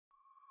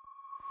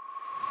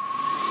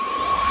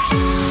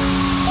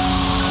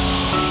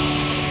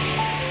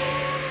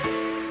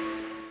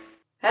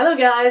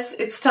guys,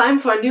 it's time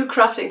for a new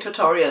crafting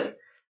tutorial.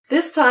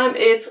 This time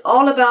it's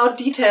all about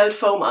detailed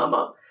foam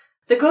armor.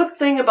 The good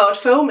thing about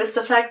foam is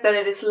the fact that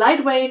it is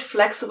lightweight,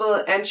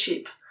 flexible and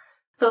cheap.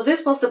 So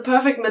this was the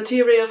perfect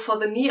material for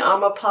the knee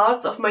armor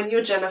parts of my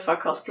new Yennefer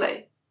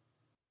cosplay.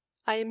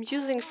 I am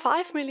using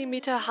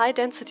 5mm high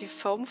density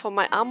foam for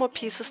my armor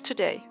pieces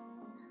today.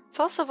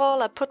 First of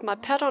all, I put my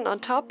pattern on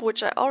top,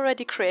 which I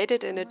already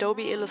created in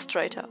Adobe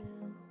Illustrator.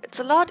 It's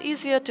a lot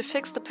easier to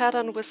fix the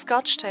pattern with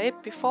Scotch tape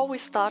before we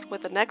start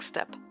with the next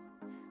step.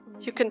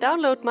 You can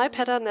download my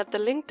pattern at the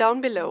link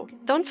down below.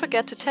 Don't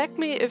forget to tag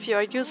me if you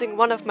are using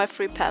one of my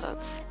free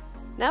patterns.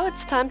 Now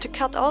it's time to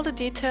cut all the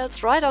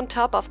details right on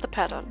top of the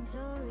pattern.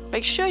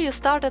 Make sure you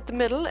start at the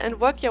middle and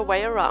work your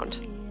way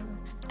around.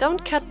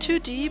 Don't cut too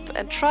deep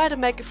and try to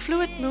make a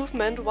fluid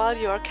movement while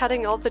you are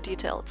cutting all the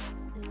details.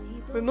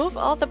 Remove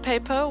all the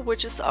paper,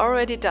 which is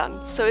already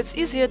done, so it's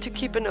easier to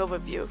keep an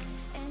overview.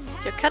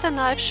 Your cutter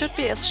knife should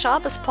be as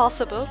sharp as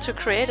possible to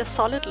create a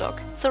solid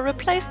look, so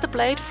replace the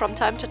blade from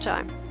time to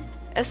time.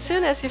 As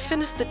soon as you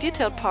finish the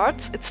detail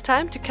parts, it's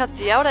time to cut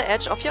the outer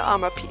edge of your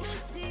armor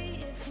piece.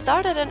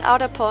 Start at an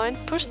outer point,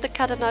 push the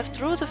cutter knife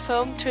through the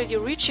foam till you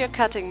reach your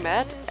cutting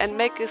mat and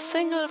make a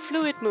single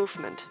fluid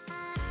movement.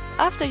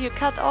 After you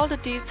cut all the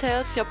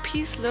details, your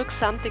piece looks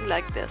something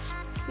like this.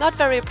 Not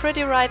very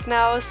pretty right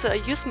now, so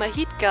I use my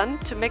heat gun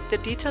to make the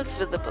details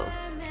visible.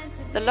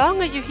 The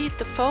longer you heat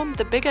the foam,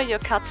 the bigger your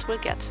cuts will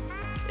get.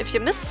 If you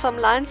missed some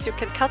lines, you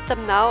can cut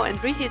them now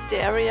and reheat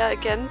the area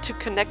again to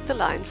connect the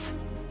lines.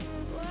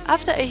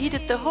 After I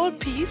heated the whole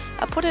piece,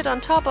 I put it on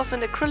top of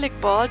an acrylic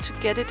ball to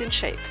get it in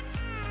shape.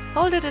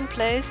 Hold it in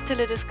place till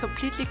it is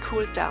completely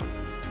cooled down.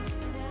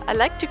 I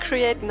like to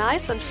create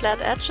nice and flat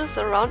edges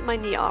around my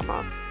knee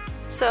armor.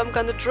 So I'm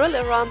gonna drill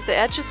around the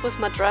edges with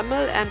my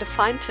Dremel and a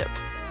fine tip.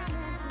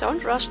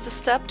 Don't rush the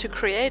step to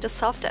create a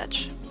soft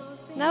edge.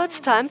 Now it's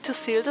time to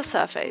seal the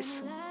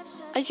surface.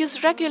 I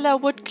use regular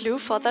wood glue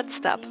for that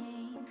step.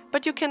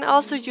 But you can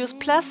also use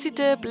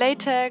Plastidip,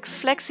 latex,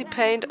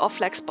 FlexiPaint or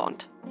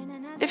Flexbond.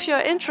 If you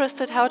are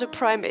interested how to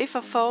prime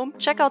Eva foam,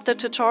 check out the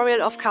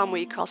tutorial of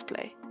Canon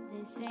Cosplay.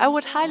 I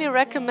would highly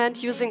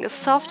recommend using a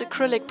soft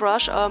acrylic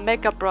brush or a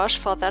makeup brush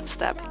for that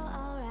step.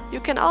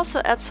 You can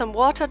also add some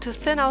water to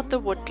thin out the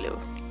wood glue.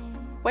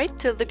 Wait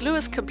till the glue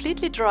is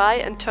completely dry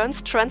and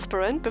turns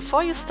transparent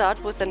before you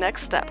start with the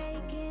next step.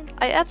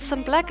 I add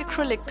some black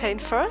acrylic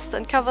paint first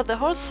and cover the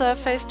whole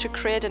surface to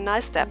create a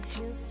nice depth,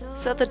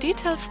 so the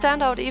details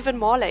stand out even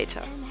more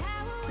later.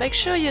 Make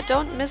sure you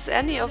don't miss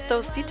any of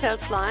those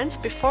details lines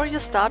before you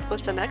start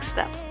with the next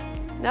step.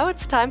 Now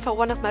it's time for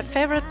one of my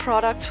favorite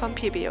products from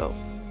Pebeo.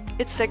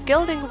 It's a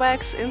Gilding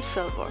Wax in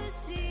silver.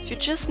 You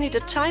just need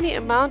a tiny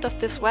amount of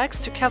this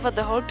wax to cover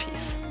the whole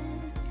piece.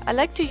 I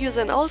like to use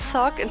an old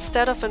sock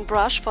instead of a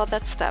brush for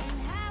that step.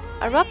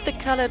 I rub the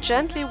color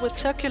gently with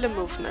circular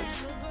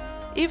movements.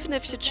 Even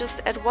if you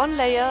just add one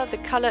layer, the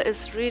color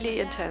is really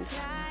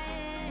intense.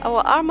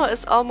 Our armor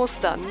is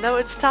almost done, now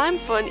it's time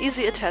for an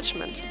easy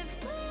attachment.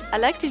 I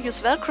like to use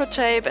Velcro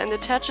tape and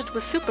attach it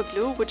with super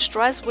glue, which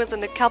dries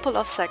within a couple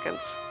of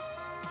seconds.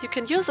 You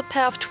can use a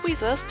pair of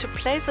tweezers to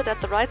place it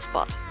at the right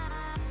spot.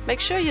 Make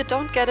sure you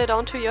don't get it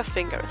onto your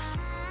fingers.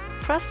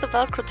 Press the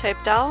Velcro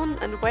tape down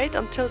and wait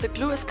until the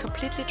glue is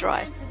completely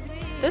dry.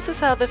 This is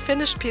how the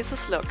finished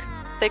pieces look.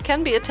 They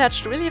can be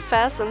attached really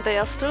fast and they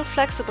are still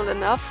flexible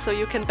enough so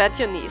you can bend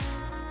your knees.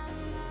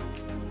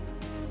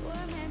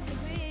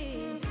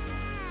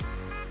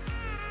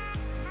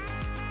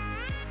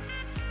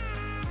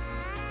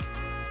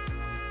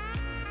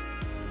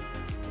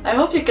 I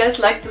hope you guys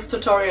liked this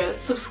tutorial.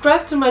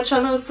 Subscribe to my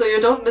channel so you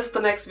don't miss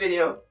the next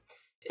video.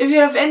 If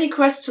you have any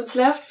questions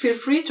left, feel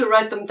free to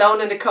write them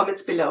down in the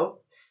comments below.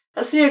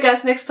 I'll see you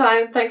guys next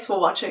time. Thanks for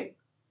watching.